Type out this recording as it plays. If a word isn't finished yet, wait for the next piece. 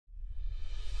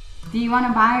Do you want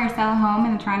to buy or sell a home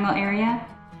in the Triangle area?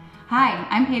 Hi,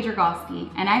 I'm Paige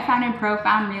Rogalski, and I founded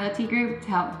Profound Realty Group to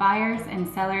help buyers and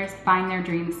sellers find their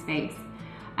dream space.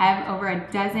 I have over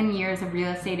a dozen years of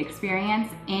real estate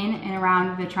experience in and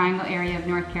around the Triangle area of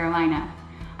North Carolina.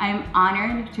 I am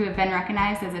honored to have been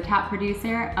recognized as a top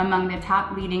producer among the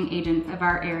top leading agents of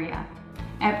our area.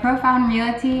 At Profound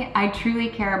Realty, I truly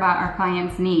care about our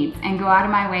clients' needs and go out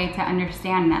of my way to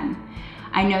understand them.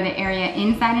 I know the area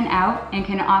inside and out and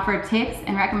can offer tips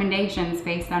and recommendations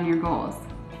based on your goals.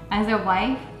 As a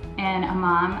wife and a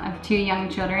mom of 2 young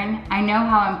children, I know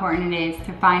how important it is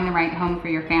to find the right home for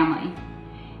your family.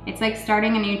 It's like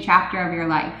starting a new chapter of your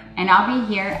life, and I'll be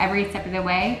here every step of the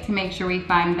way to make sure we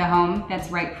find the home that's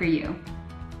right for you.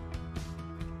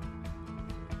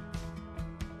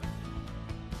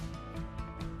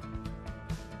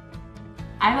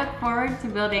 I look forward to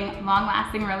building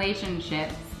long-lasting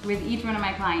relationships with each one of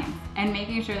my clients and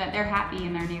making sure that they're happy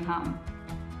in their new home.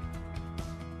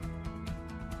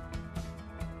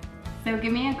 So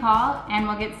give me a call and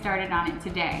we'll get started on it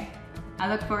today. I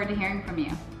look forward to hearing from you.